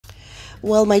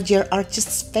Well, my dear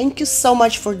artists, thank you so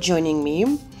much for joining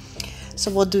me. So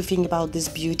what do you think about this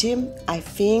beauty? I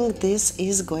think this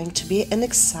is going to be an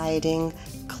exciting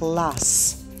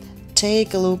class.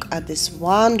 Take a look at these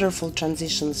wonderful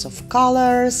transitions of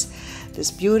colors,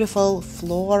 this beautiful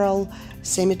floral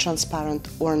semi-transparent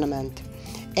ornament.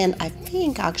 And I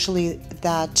think actually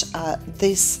that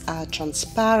this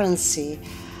transparency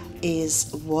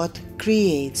is what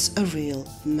creates a real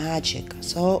magic.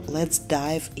 So let's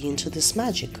dive into this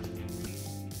magic.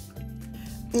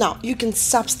 Now you can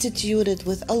substitute it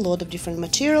with a lot of different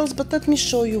materials, but let me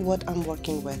show you what I'm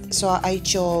working with. So I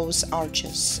chose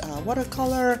Arches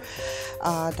watercolor,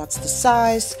 that's the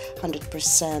size,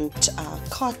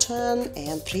 100% cotton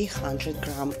and 300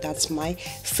 gram. That's my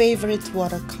favorite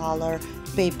watercolor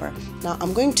paper. Now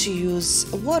I'm going to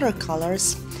use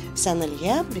Watercolors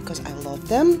SENNELIER because I love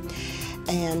them,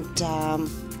 and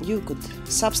you could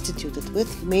substitute it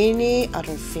with many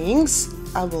other things.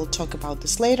 I will talk about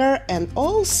this later. And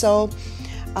also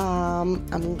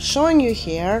I'm showing you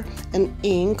here an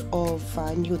ink of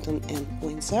Newton and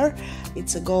Winsor.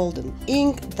 It's a golden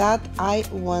ink that I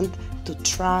want to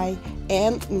try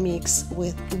and mix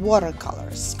with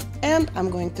watercolors. And I'm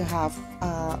going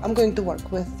to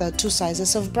work with two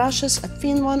sizes of brushes, a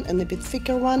thin one and a bit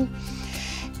thicker one.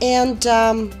 And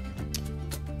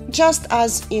just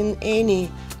as in any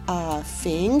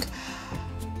thing,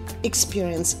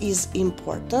 experience is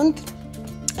important,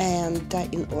 and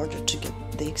in order to get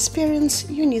the experience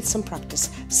you need some practice.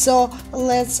 So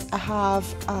let's have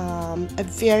a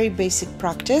very basic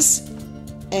practice,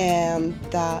 and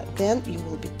then you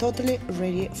will be totally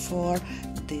ready for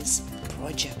this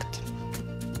project.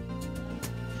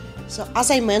 So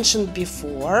as I mentioned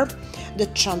before, the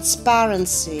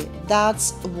transparency,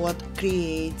 that's what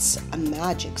creates a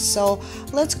magic. So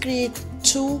let's create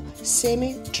two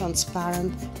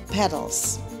semi-transparent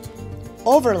petals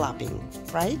overlapping,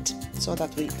 right? So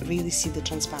that we really see the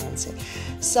transparency.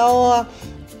 So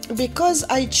because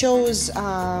I chose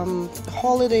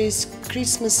holidays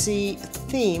Christmassy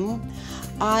theme,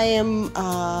 I am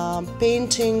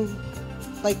painting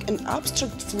like an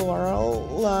abstract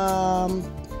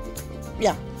floral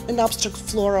an abstract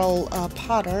floral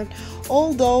pattern,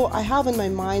 although I have in my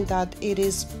mind that it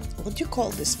is, what do you call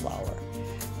this flower?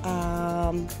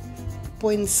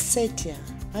 Poinsettia,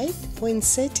 right?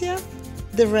 Poinsettia,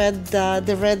 the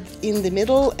red in the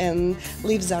middle and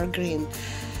leaves are green.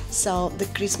 So the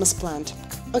Christmas plant.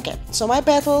 Okay, so my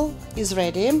petal is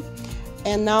ready,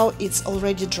 and now it's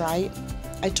already dry.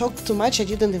 I talked too much, I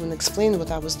didn't even explain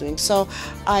what I was doing. So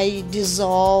I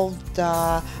dissolved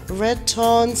the red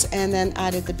tones and then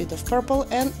added a bit of purple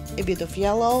and a bit of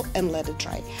yellow and let it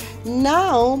dry.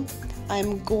 Now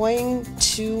I'm going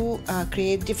to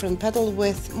create different petal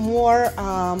with more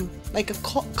like a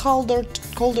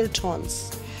colder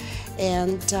tones.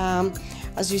 And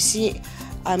as you see,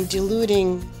 I'm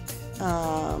diluting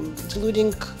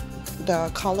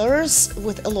the colors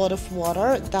with a lot of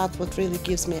water. That's what really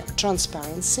gives me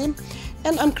transparency,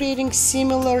 and I'm creating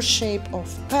similar shape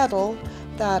of petal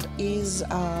that is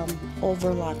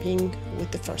overlapping with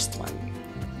the first one.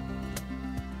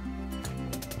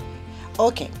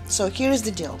 Okay, so here is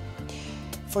the deal.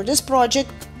 For this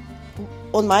project,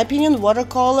 on my opinion,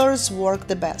 watercolors work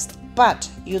the best, but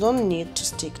you don't need to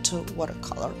stick to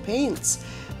watercolor paints.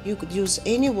 You could use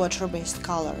any water-based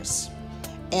colors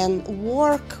and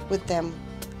work with them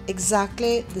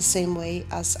exactly the same way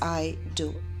as I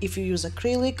do. If you use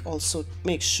acrylic, also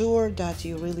make sure that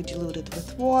you really dilute it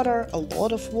with water, a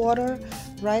lot of water,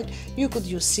 right? You could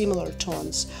use similar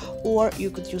tones, or you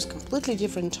could use completely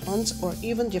different tones, or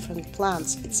even different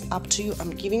plants. It's up to you.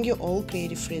 I'm giving you all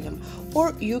creative freedom.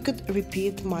 Or you could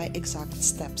repeat my exact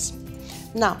steps.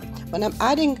 Now, when I'm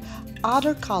adding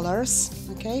other colors,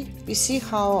 okay, you see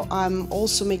how I'm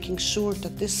also making sure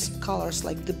that these colors,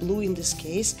 like the blue in this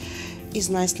case, is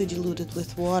nicely diluted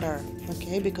with water,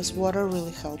 okay, because water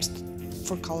really helps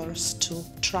for colors to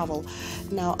travel.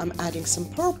 Now I'm adding some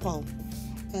purple,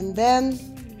 and then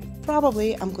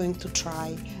probably I'm going to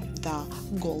try the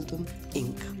golden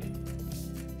ink.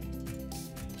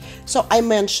 So I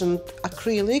mentioned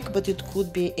acrylic, but it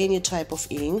could be any type of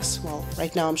inks. Well,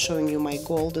 right now I'm showing you my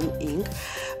golden ink,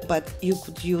 but you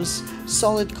could use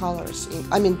solid colors,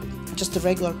 I mean just the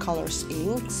regular colors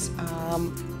inks.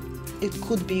 It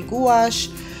could be gouache.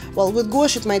 Well, with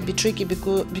gouache it might be tricky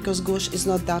because gouache is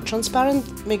not that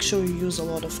transparent. Make sure you use a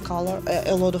lot of color,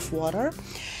 a lot of water.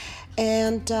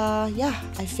 And yeah,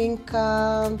 I think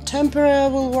tempera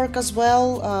will work as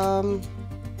well.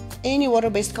 Any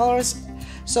water-based colors.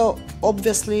 So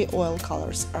obviously oil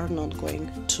colors are not going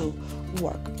to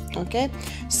work. Okay,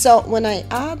 so when I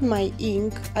add my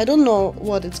ink, I don't know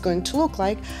what it's going to look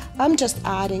like. I'm just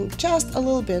adding just a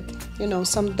little bit, you know,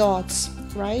 some dots,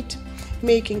 right,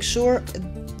 making sure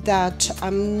that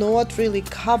I'm not really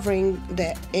covering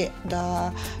the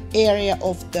area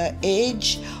of the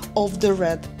edge of the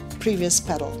red previous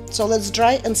petal. So let's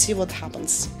dry and see what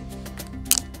happens.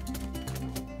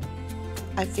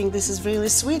 I think this is really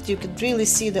sweet. You could really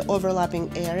see the overlapping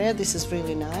area. This is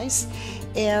really nice.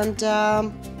 And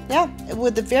yeah,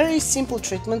 with a very simple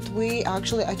treatment, we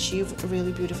actually achieve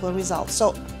really beautiful results.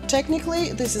 So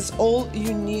technically, this is all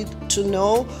you need to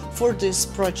know for this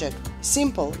project.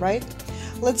 Simple, right?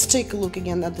 Let's take a look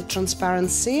again at the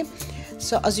transparency.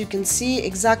 So as you can see,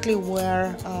 exactly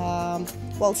where,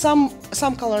 well,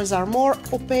 some colors are more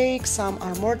opaque, some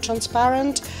are more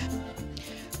transparent.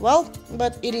 Well,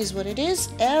 but it is what it is,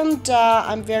 and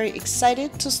I'm very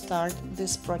excited to start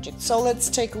this project. So let's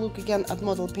take a look again at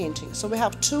model painting. So we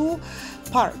have two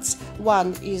parts.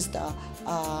 One is the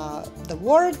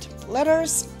word,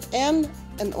 letters, and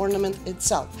an ornament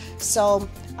itself. So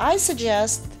I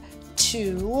suggest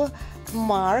to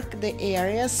mark the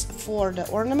areas for the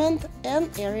ornament and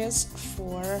areas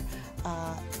for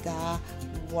the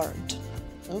word.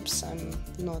 Oops, I'm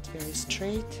not very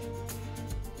straight.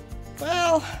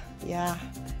 Well, yeah,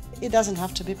 it doesn't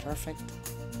have to be perfect.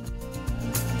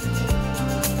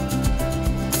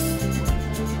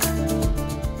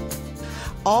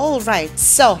 Alright,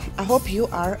 so I hope you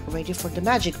are ready for the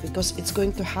magic, because it's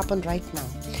going to happen right now.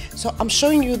 So I'm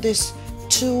showing you these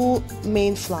two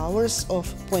main flowers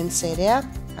of poinsettia.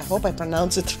 I hope I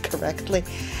pronounce it correctly.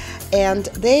 And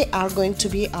they are going to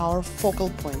be our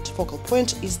focal point. Focal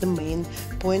point is the main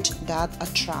point that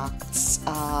attracts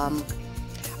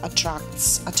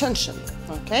attention,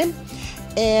 okay?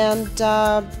 And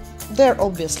they're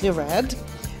obviously red,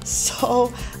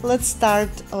 so let's start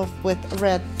off with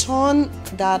red tone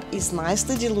that is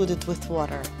nicely diluted with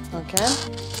water. Okay,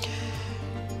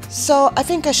 so I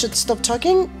think I should stop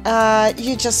talking.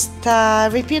 You just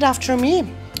repeat after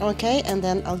me, okay, and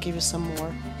then I'll give you some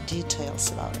more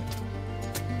details about it.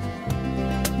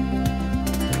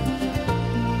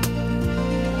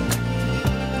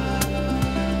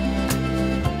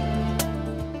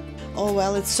 Oh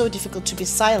well, it's so difficult to be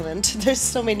silent. There's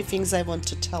so many things I want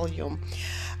to tell you.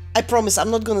 I promise I'm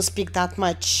not gonna speak that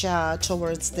much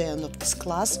towards the end of this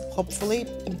class, hopefully,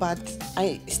 but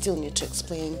I still need to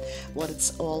explain what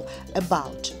it's all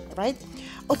about, right?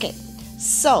 Okay,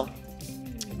 so,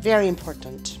 very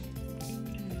important.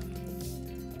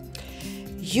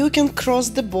 You can cross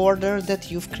the border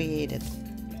that you've created.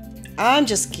 I'm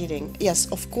just kidding. Yes,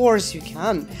 of course you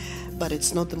can. But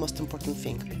it's not the most important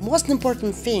thing. The most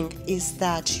important thing is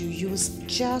that you use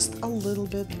just a little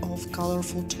bit of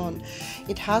colorful tone.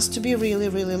 It has to be really,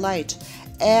 really light,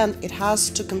 and it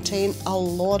has to contain a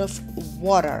lot of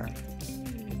water.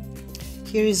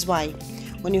 Here is why.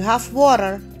 When you have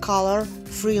water, color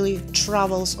freely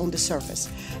travels on the surface.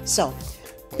 So,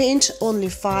 paint only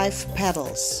 5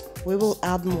 petals. We will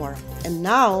add more. And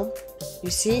now, you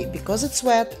see, because it's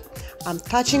wet, I'm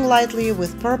touching lightly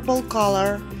with purple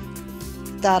color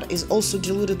that is also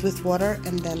diluted with water,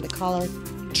 and then the color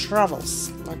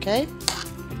travels. Okay,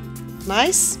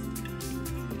 nice.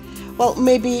 Well,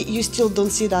 maybe you still don't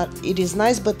see that it is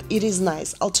nice, but it is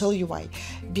nice. I'll tell you why.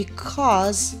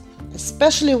 Because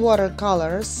especially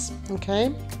watercolors,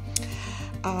 okay,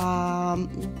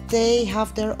 they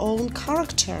have their own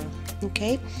character.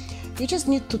 Okay, you just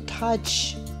need to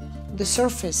touch the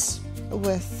surface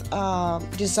with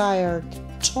desired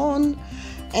tone,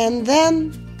 and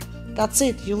then that's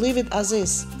it. You leave it as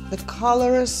is. The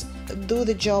colors do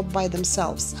the job by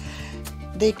themselves.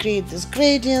 They create these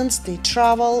gradients, they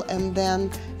travel, and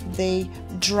then they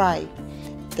dry.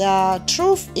 The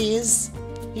truth is,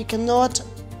 you cannot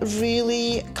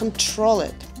really control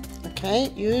it.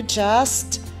 Okay, you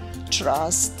just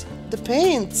trust the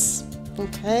paints.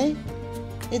 Okay,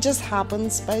 it just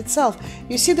happens by itself.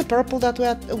 You see the purple that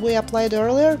we applied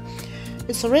earlier?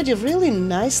 It's already really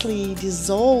nicely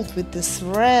dissolved with this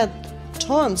red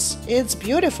tones. It's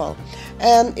beautiful,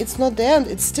 and it's not the end,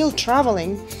 it's still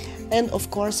traveling, and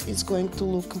of course it's going to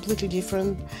look completely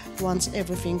different once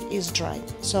everything is dry.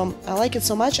 So I like it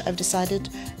so much, I've decided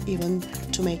even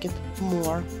to make it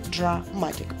more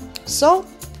dramatic. So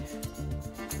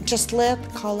just let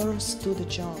colors do the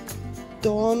job.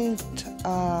 Don't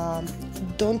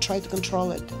try to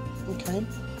control it. Okay,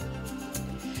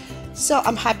 so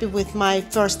I'm happy with my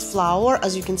first flower.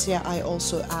 As you can see, I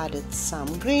also added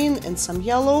some green and some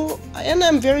yellow, and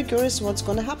I'm very curious what's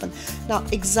going to happen. Now,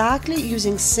 exactly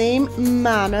using same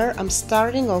manner, I'm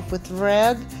starting off with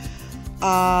red,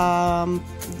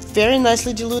 very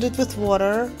nicely diluted with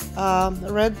water,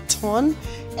 red tone,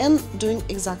 and doing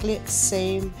exactly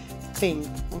same thing,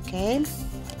 okay?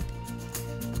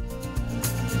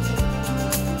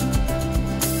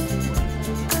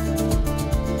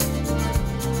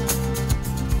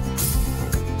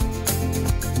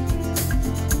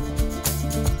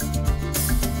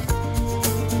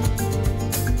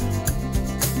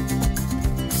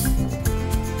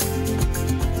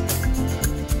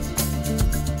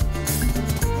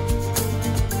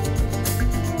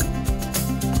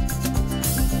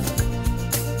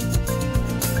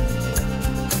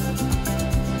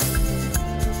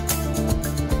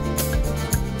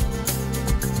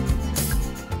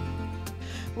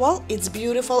 Well, it's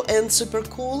beautiful and super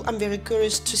cool. I'm very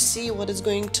curious to see what it's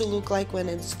going to look like when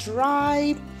it's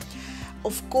dry.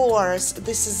 Of course,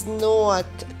 this is not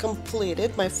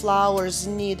completed. My flowers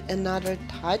need another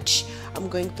touch. I'm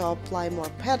going to apply more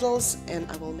petals, and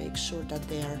I will make sure that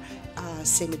they are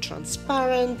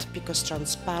semi-transparent, because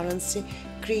transparency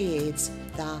creates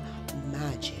the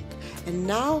magic. And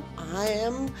now I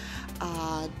am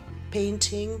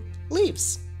painting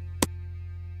leaves.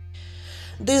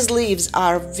 These leaves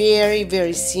are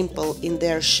very simple in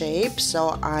their shape,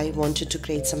 so I wanted to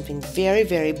create something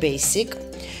very basic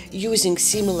using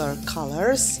similar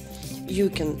colors.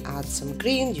 You can add some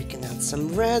green, you can add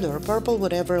some red or purple,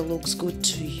 whatever looks good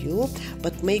to you,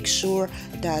 but make sure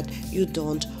that you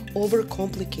don't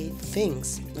overcomplicate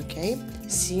things, okay?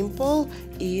 Simple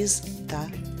is the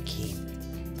key.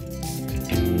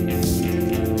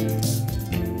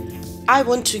 I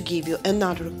want to give you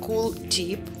another cool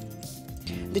tip.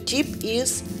 The tip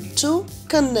is to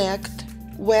connect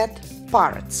wet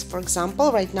parts. For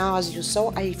example, right now, as you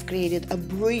saw, I've created a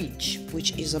bridge,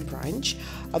 which is a branch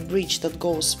that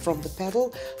goes from the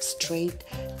petal straight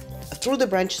through the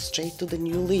branch straight to the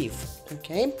new leaf,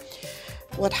 okay?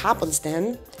 What happens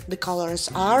then? The colors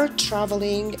are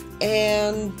traveling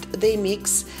and they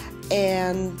mix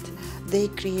and they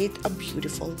create a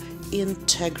beautiful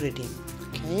integrity,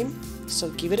 okay? So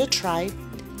give it a try,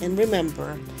 and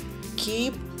remember,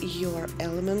 keep your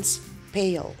elements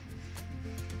pale.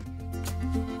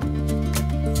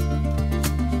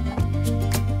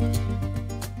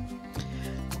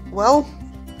 Well,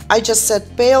 I just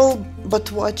said pale,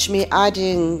 but watch me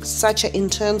adding such an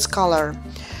intense color.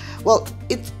 Well,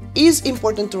 it is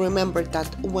important to remember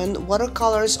that when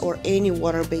watercolors or any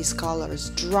water-based colors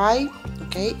dry,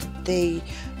 okay, they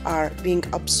are being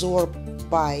absorbed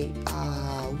by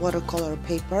watercolor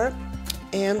paper,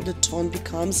 and the tone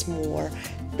becomes more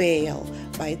pale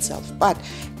by itself. But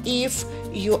if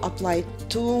you apply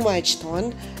too much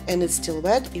tone and it's still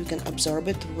wet, you can absorb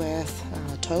it with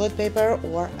toilet paper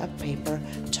or a paper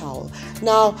towel.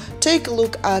 Now take a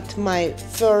look at my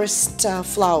first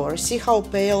flower. See how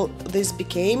pale this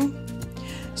became?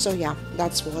 So yeah,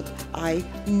 that's what I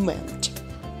meant.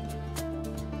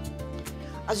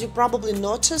 As you probably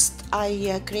noticed,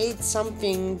 I create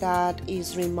something that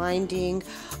is reminding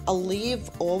a leaf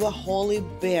of a holly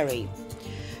berry,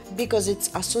 because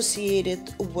it's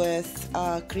associated with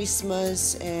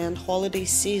Christmas and holiday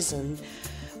season.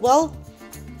 Well,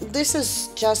 this is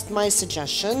just my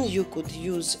suggestion. You could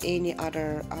use any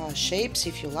other shapes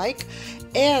if you like,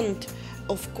 and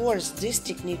of course this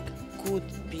technique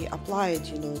could be applied,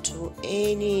 you know, to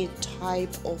any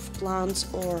type of plants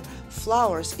or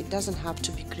flowers. It doesn't have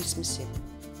to be Christmassy.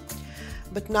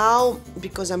 But now,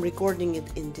 because I'm recording it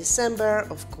in December,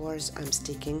 of course I'm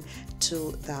sticking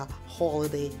to the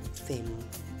holiday theme.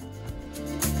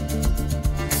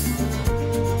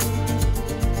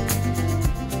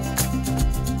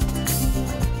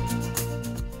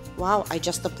 Wow, I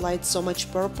just applied so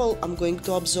much purple. I'm going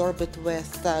to absorb it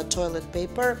with toilet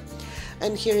paper.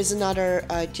 And here is another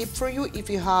tip for you. If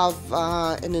you have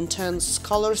an intense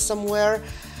color somewhere,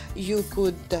 you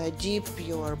could dip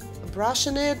your brush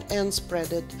in it and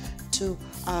spread it to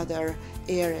other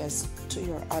areas, to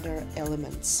your other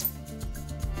elements.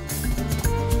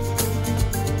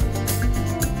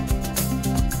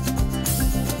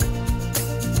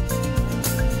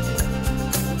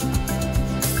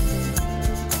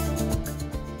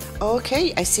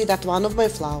 Okay, I see that one of my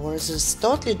flowers is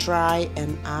totally dry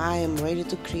and I am ready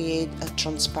to create a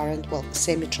transparent, well,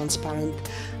 semi-transparent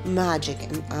magic,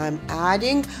 and I'm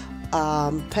adding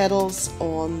petals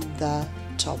on the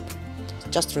top.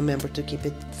 Just remember to keep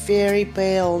it very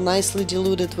pale, nicely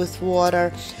diluted with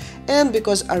water, and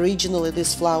because originally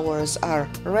these flowers are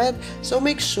red, so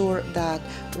make sure that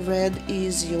red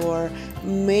is your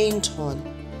main tone.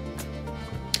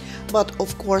 But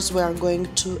of course we are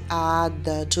going to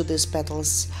add to these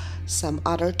petals some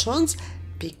other tones,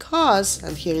 because,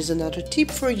 and here is another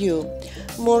tip for you,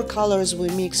 more colors we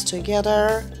mix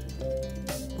together,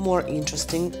 more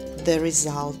interesting the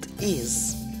result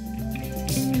is.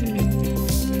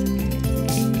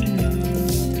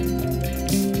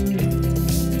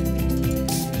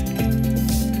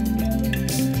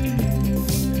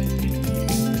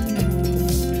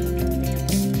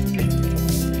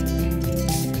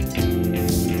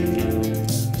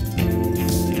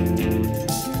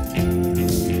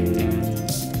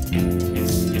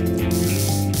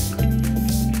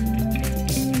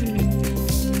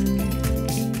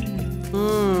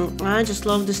 I just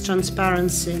love this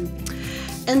transparency.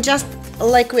 And just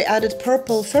like we added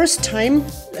purple first time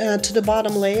to the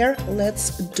bottom layer,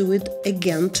 let's do it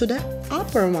again to the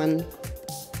upper one.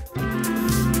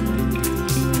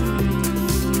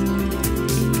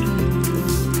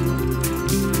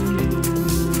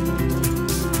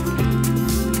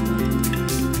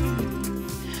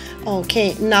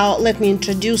 Okay, now let me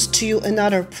introduce to you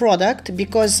another product,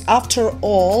 because after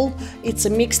all it's a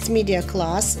mixed media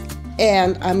class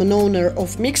and I'm an owner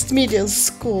of mixed media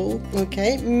school.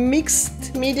 Okay,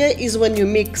 mixed media is when you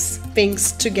mix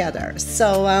things together.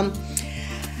 So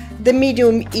the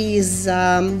medium is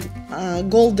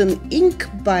golden ink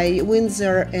by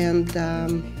Winsor and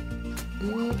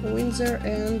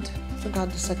forgot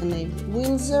the second name,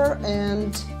 Winsor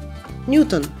and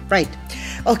Newton, right?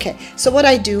 Okay, so what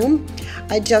I do,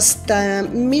 I just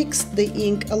mix the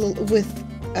ink a little with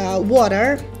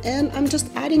water, and I'm just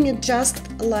adding it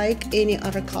just like any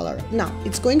other color. Now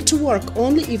it's going to work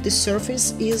only if the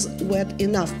surface is wet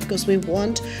enough, because we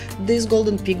want this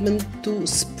golden pigment to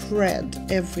spread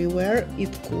everywhere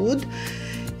it could,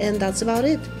 and that's about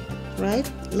it, right?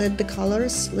 Let the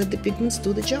colors, let the pigments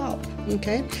do the job.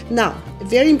 Okay, now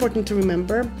very important to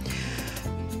remember,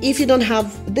 if you don't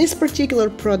have this particular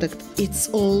product, it's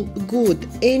all good.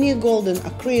 Any golden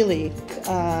acrylic,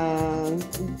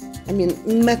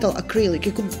 metal acrylic,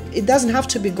 it doesn't have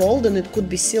to be golden, it could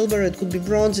be silver, it could be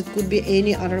bronze, it could be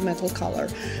any other metal color.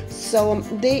 So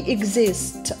they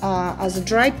exist as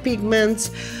dry pigments,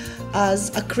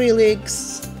 as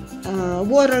acrylics,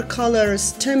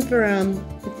 watercolors, tempera,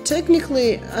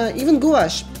 technically even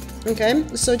gouache. Okay,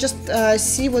 so just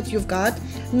see what you've got.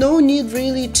 No need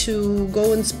really to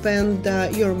go and spend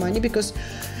your money, because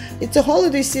it's a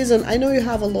holiday season. I know you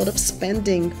have a lot of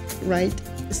spending, right?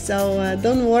 So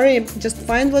don't worry, just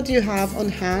find what you have on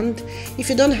hand. If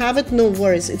you don't have it, no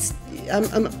worries.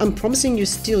 I'm promising you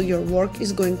still your work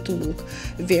is going to look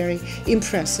very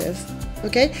impressive.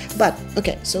 Okay, but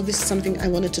okay, so this is something I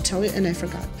wanted to tell you and I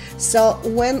forgot. So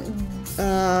when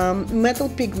metal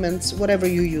pigments, whatever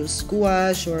you use,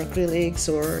 gouache or acrylics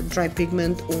or dry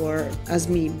pigment, or as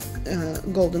me,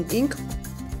 golden ink,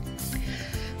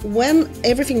 when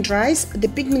everything dries, the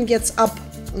pigment gets up,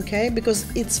 okay, because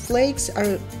its flakes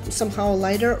are somehow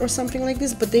lighter or something like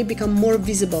this, but they become more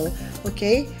visible.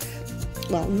 Okay,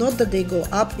 well, not that they go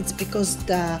up, it's because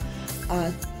the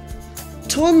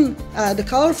tone, the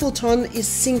colorful tone is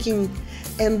sinking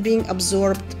and being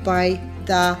absorbed by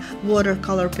the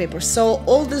watercolor paper. So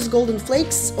all these golden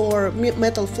flakes or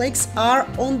metal flakes are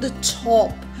on the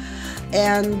top,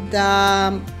 and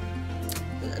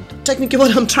technically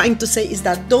what I'm trying to say is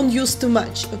that don't use too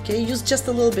much, okay? Use just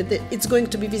a little bit. It's going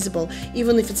to be visible,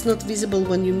 even if it's not visible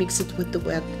when you mix it with the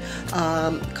wet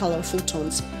colorful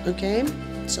tones, okay?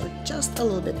 So just a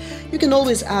little bit. You can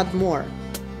always add more,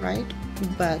 right?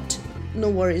 But no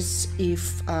worries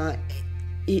if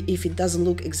it doesn't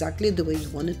look exactly the way you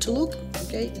want it to look,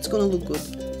 okay? It's gonna look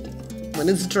good when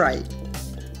it's dry.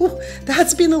 Whew,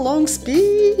 that's been a long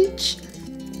speech.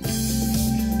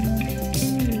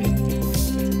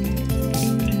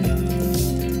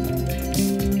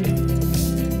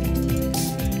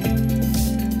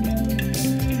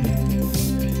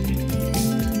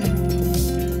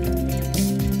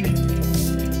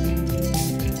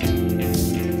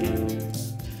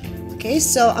 Okay,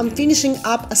 so I'm finishing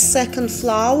up a second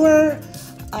flower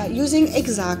using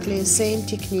exactly the same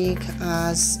technique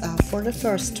as for the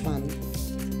first one.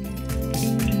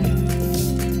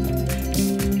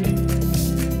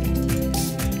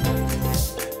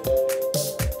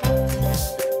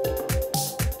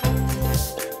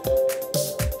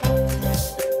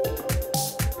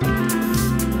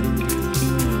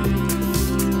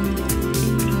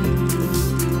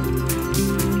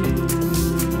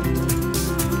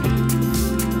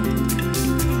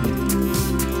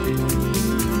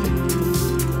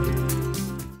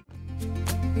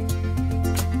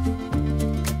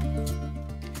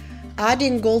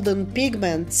 adding golden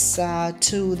pigments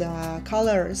to the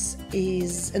colors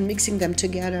and mixing them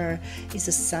together is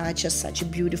such a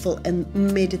beautiful and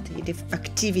meditative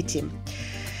activity.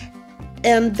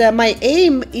 And my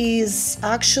aim is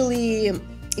actually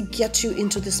get you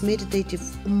into this meditative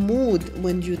mood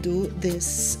when you do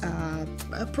this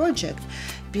project,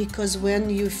 because when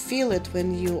you feel it,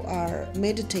 when you are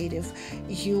meditative,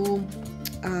 you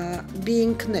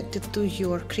being connected to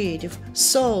your creative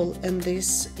soul, and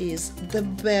this is the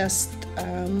best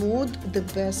mood, the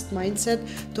best mindset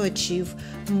to achieve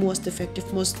most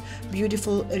effective, most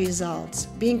beautiful results.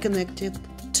 Being connected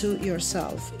to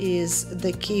yourself is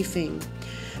the key thing.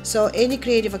 So any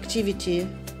creative activity,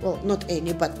 well, not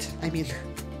any, but I mean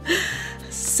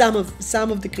some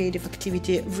of the creative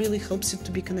activity really helps you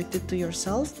to be connected to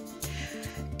yourself,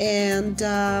 and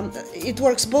it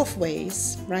works both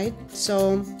ways, right?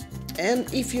 So,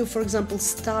 and if you, for example,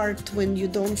 start when you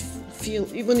don't feel,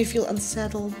 when you feel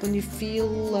unsettled, when you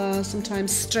feel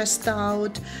sometimes stressed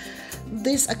out,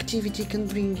 this activity can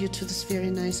bring you to this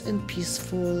very nice and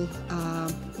peaceful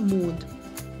mood,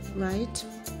 right?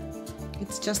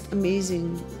 It's just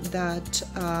amazing that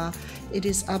it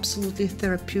is absolutely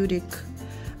therapeutic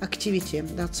activity.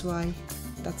 That's why,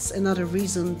 that's another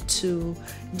reason to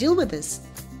deal with this,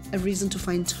 a reason to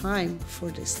find time for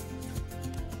this.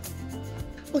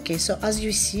 Okay, so as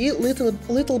you see,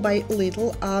 little by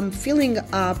little, I'm filling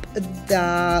up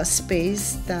the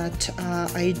space that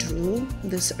I drew,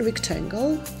 this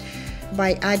rectangle,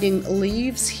 by adding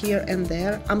leaves here and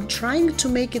there. I'm trying to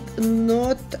make it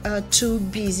not too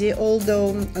busy,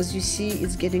 although as you see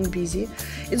it's getting busy.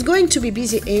 It's going to be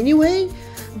busy anyway,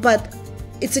 but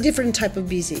it's a different type of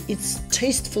busy. It's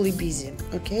tastefully busy,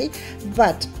 okay?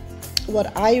 But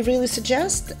what I really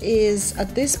suggest is,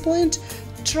 at this point,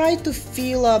 try to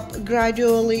fill up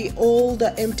gradually all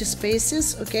the empty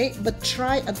spaces, okay? But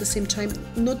try at the same time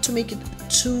not to make it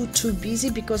too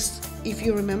busy, because if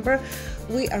you remember,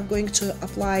 we are going to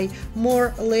apply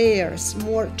more layers,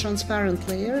 more transparent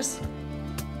layers,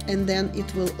 and then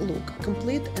it will look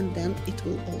complete, and then it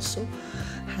will also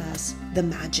has the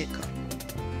magic.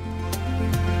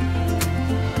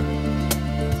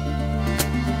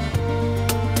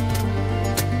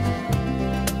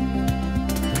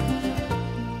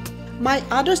 My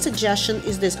other suggestion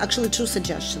is this, actually two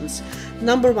suggestions.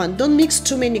 Number one, don't mix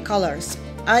too many colors.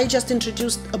 I just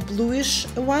introduced a bluish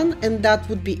one, and that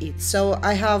would be it. So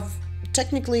I have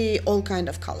technically all kind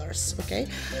of colors, okay?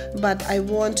 But I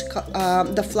want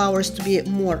the flowers to be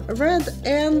more red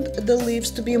and the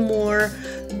leaves to be more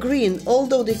green,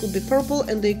 although they could be purple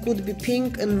and they could be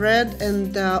pink and red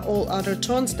and all other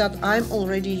tones that I'm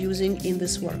already using in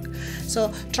this work.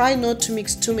 So try not to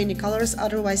mix too many colors,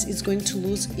 otherwise it's going to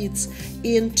lose its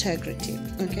integrity,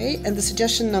 okay? And the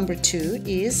suggestion number two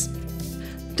is,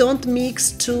 don't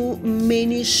mix too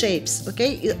many shapes,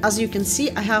 okay? As you can see,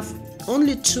 I have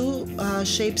only two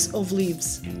shapes of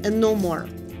leaves and no more.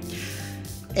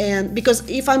 And because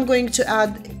if I'm going to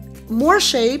add more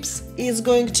shapes, it's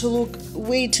going to look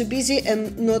way too busy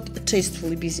and not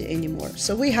tastefully busy anymore.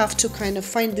 So we have to kind of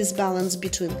find this balance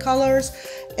between colors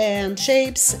and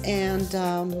shapes and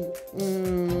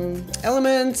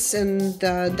elements and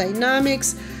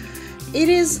dynamics.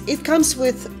 It comes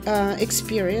with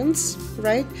experience,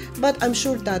 right? But I'm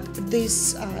sure that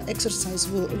this exercise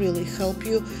will really help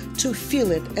you to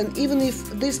feel it. And even if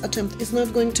this attempt is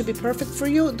not going to be perfect for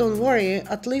you, don't worry.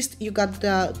 At least you got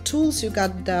the tools, you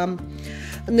got the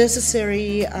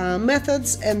necessary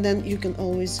methods, and then you can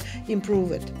always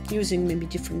improve it using maybe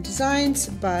different designs.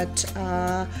 But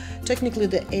technically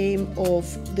the aim of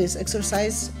this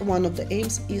exercise, one of the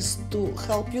aims, is to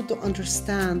help you to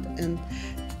understand and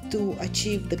to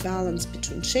achieve the balance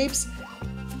between shapes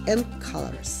and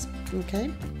colors, okay?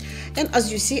 And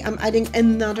as you see, I'm adding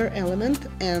another element,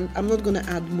 and I'm not gonna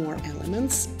add more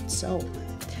elements. So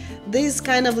these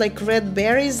kind of like red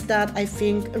berries that I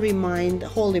think remind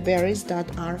holy berries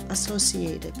that are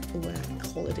associated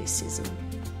with holiday season.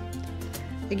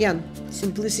 Again,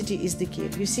 simplicity is the key.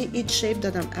 You see, each shape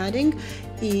that I'm adding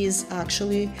is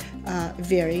actually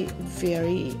very,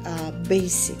 very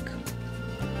basic.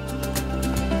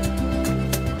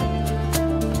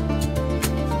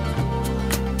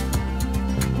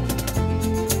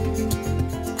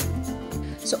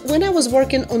 So when I was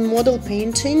working on model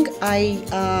painting,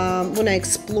 when I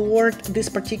explored this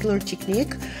particular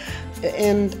technique,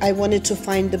 and I wanted to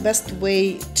find the best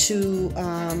way to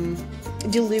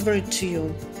deliver it to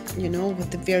you, you know,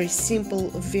 with the very simple,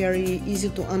 very easy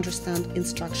to understand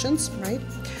instructions, right?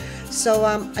 So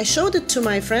I showed it to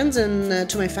my friends and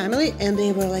to my family, and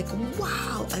they were like,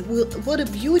 wow, what a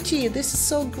beauty, this is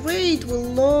so great, we'll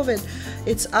love it.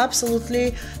 It's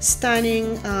absolutely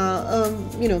stunning,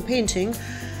 you know, painting.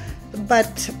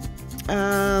 But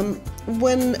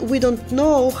when we don't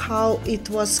know how it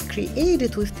was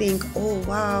created, we think, oh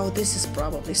wow, this is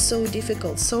probably so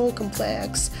difficult, so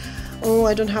complex, oh,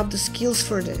 I don't have the skills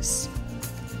for this.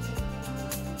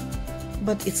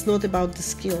 But it's not about the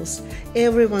skills.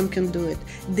 Everyone can do it.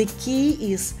 The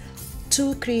key is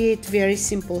to create very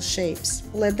simple shapes,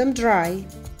 let them dry,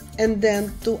 and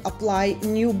then to apply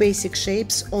new basic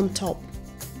shapes on top.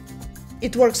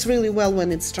 It works really well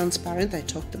when it's transparent. I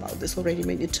talked about this already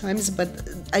many times, but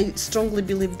I strongly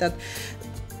believe that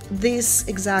this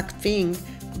exact thing,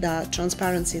 the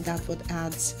transparency, that's what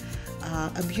adds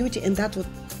a beauty, and that's what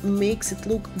makes it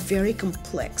look very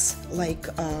complex, like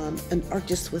an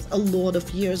artist with a lot of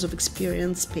years of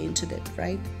experience painted it,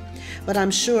 right? But I'm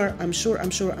sure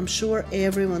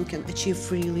everyone can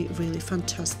achieve really, really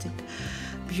fantastic,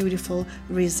 beautiful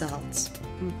results.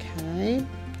 Okay.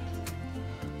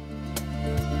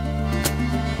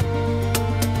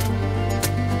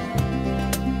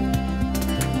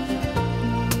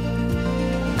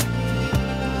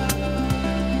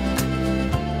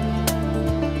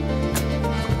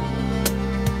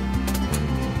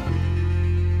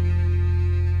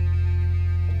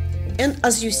 And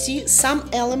as you see, some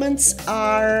elements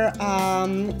are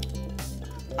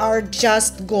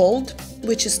just gold,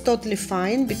 which is totally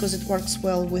fine because it works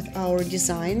well with our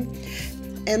design.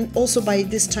 And also by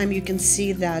this time you can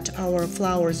see that our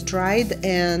flowers dried,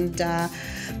 and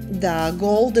the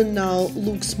golden now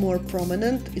looks more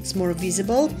prominent, it's more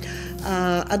visible.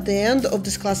 At the end of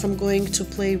this class I'm going to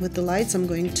play with the lights, I'm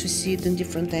going to see it in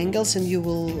different angles, and you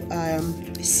will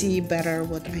see better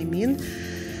what I mean.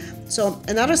 So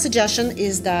another suggestion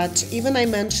is that, even I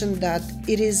mentioned that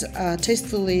it is a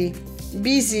tastefully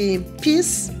busy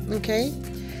piece, okay?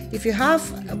 If you have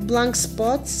blank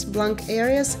spots, blank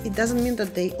areas, it doesn't mean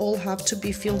that they all have to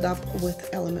be filled up with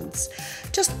elements.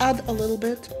 Just add a little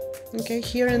bit, okay,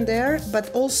 here and there, but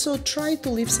also try to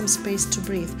leave some space to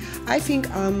breathe. I think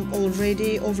I'm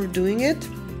already overdoing it,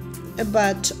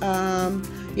 but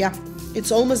yeah,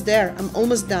 it's almost there. I'm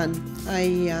almost done.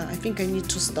 I think I need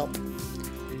to stop.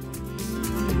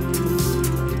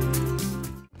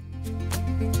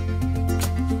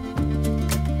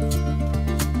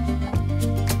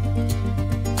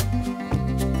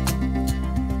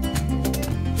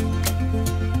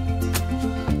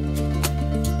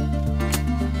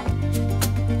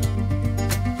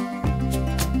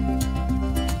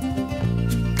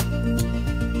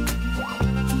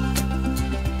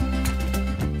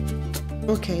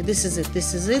 Okay, this is it,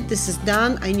 this is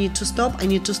done. I need to stop, I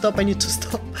need to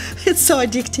stop. It's so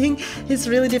addicting, it's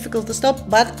really difficult to stop,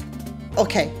 but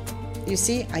okay, you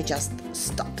see, I just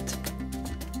stopped.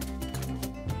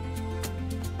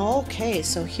 Okay,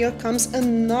 so here comes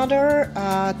another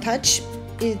touch.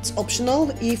 It's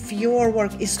optional. If your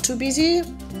work is too busy,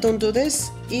 don't do this.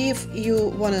 If you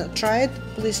want to try it,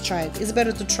 please try it. It's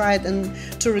better to try it and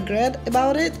to regret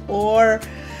about it, or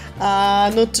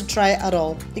not to try at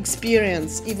all.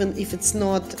 Experience, even if it's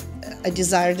not a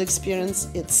desired experience,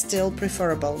 it's still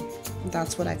preferable.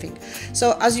 That's what I think.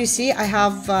 So as you see, I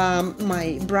have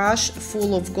my brush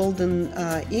full of golden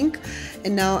ink,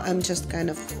 and now I'm just kind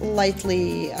of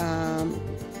lightly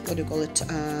what do you call it,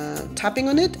 tapping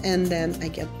on it, and then I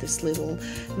get this little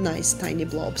nice tiny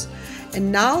blobs.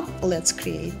 And now let's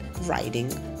create writing.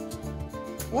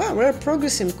 Wow, we're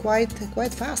progressing quite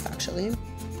fast actually.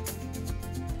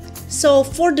 So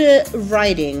for the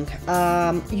writing,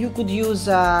 you could use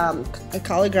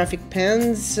calligraphic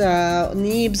pens,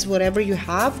 nibs, whatever you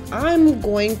have. I'm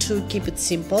going to keep it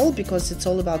simple because it's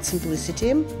all about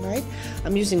simplicity, right?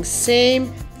 I'm using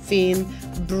same thin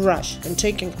brush and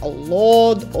taking a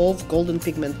lot of golden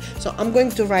pigment. So I'm going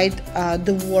to write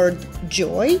the word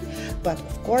joy, but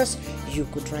of course you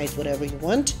could write whatever you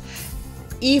want.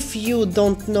 If you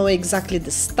don't know exactly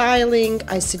the styling,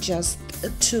 I suggest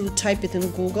to type it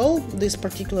in Google, this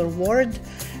particular word,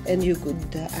 and you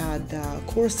could add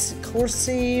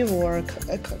cursive or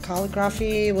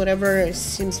calligraphy, whatever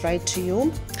seems right to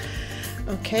you.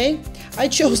 Okay, I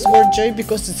chose word joy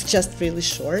because it's just really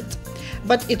short,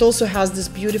 but it also has this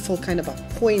beautiful kind of a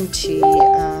pointy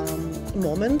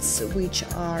moments which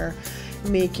are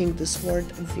making this word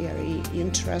very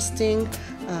interesting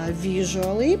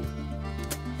visually.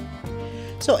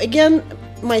 So again,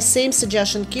 my same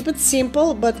suggestion, keep it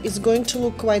simple, but it's going to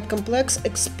look quite complex,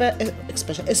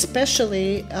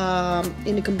 especially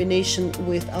in a combination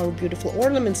with our beautiful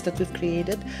ornaments that we've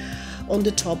created on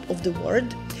the top of the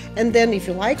word. And then if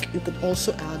you like, you could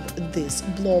also add these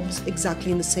blobs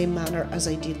exactly in the same manner as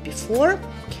I did before.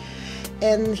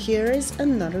 And here is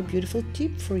another beautiful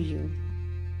tip for you.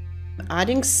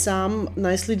 Adding some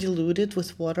nicely diluted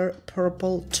with water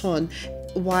purple tone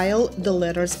while the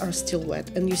letters are still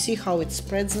wet, and you see how it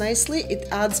spreads nicely. It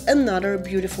adds another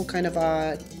beautiful kind of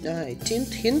a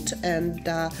hint, and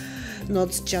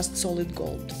not just solid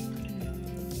gold.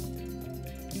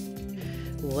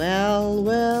 Well,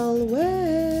 well,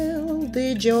 well,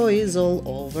 the joy is all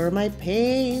over my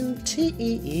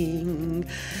painting.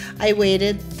 I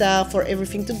waited for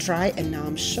everything to dry, and now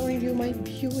I'm showing you my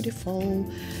beautiful,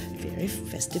 very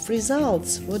festive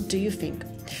results. What do you think?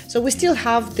 So we still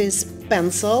have this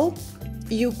pencil.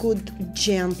 You could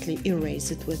gently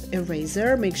erase it with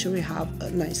eraser. Make sure you have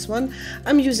a nice one.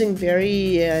 I'm using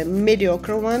very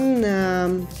mediocre one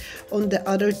on the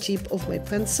other tip of my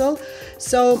pencil.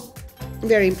 So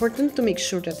very important to make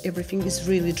sure that everything is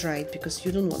really dry, because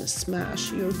you don't want to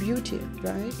smash your beauty,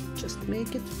 right? Just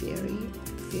make it very,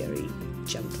 very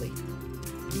gently.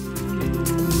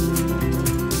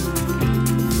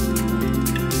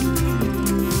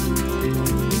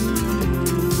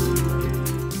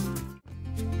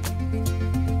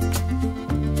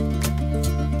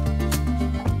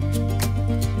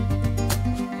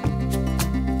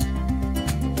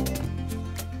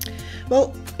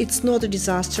 Well, it's not a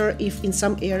disaster if in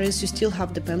some areas you still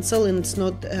have the pencil and it's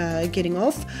not getting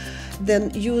off.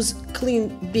 Then use clean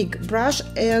big brush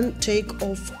and take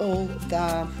off all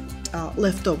the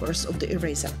leftovers of the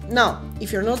eraser. Now,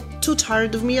 if you're not too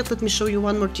tired of me yet, let me show you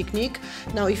one more technique.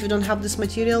 Now, if you don't have this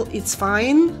material, it's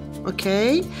fine,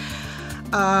 okay?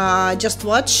 Just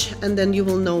watch and then you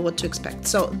will know what to expect.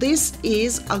 So this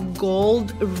is a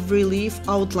gold relief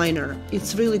outliner.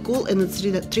 It's really cool and it's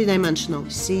three-dimensional.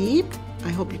 See? I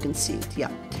hope you can see it.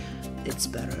 Yeah, it's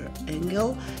better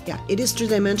angle. Yeah, it is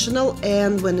three-dimensional,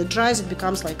 and when it dries it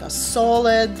becomes like a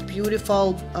solid,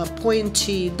 beautiful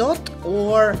pointy dot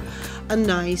or a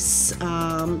nice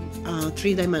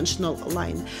three-dimensional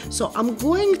line. So I'm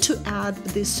going to add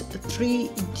this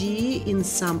 3D in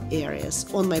some areas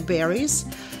on my berries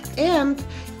and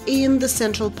in the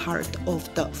central part of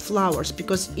the flowers,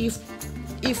 because if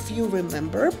you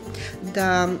remember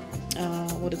the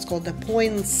what it's called, the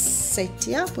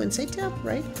poinsettia,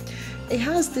 right? It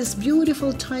has this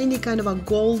beautiful tiny kind of a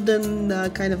golden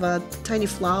kind of a tiny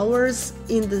flowers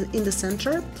in the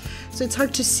center. So it's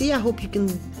hard to see. I hope you can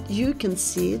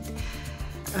see it.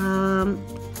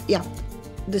 Yeah,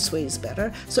 this way is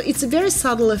better. So it's a very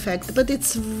subtle effect, but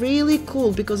it's really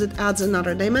cool because it adds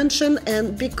another dimension,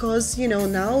 and because, you know,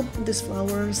 now these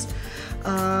flowers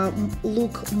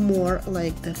look more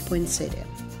like the poinsettia.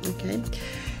 Okay,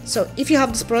 so if you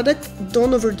have this product,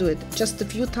 don't overdo it. Just a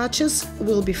few touches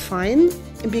will be fine,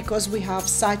 because we have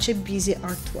such a busy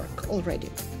artwork already.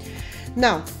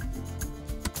 Now,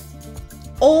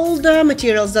 all the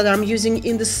materials that I'm using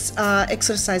in this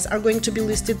exercise are going to be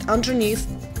listed underneath,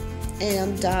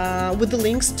 and with the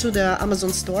links to the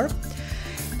Amazon store.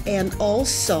 And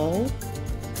also,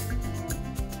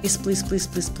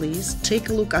 please take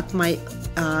a look at my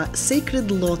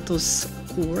Sacred Lotus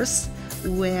course,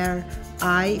 where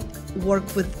I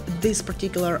work with these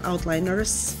particular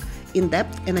outliners in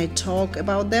depth, and I talk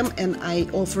about them, and I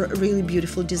offer really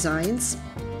beautiful designs.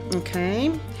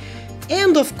 Okay,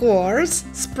 and of course,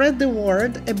 spread the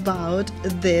word about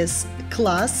this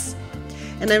class,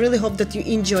 and I really hope that you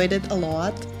enjoyed it a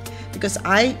lot, because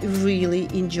I really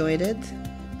enjoyed it.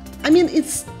 I mean,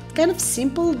 it's kind of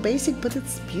simple, basic, but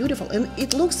it's beautiful, and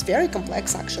it looks very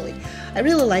complex actually. I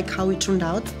really like how it turned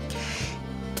out.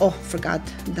 Oh, forgot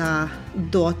the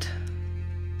dot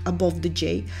above the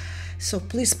J. So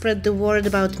please spread the word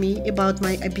about me, about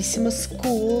my Abissimo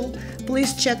school.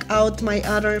 Please check out my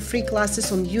other free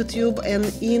classes on YouTube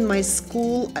and in my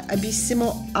school,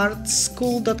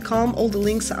 abissimoartschool.com. All the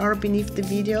links are beneath the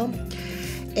video.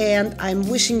 And I'm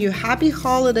wishing you happy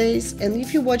holidays. And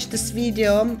if you watch this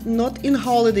video not in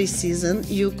holiday season,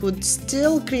 you could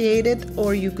still create it,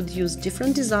 or you could use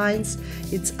different designs.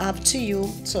 It's up to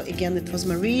you. So again, it was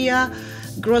Maria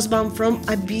Grossbaum from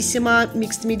Abissimo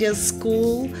Mixed Media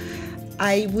School.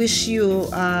 I wish you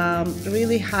a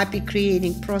really happy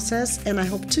creating process, and I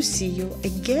hope to see you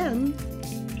again.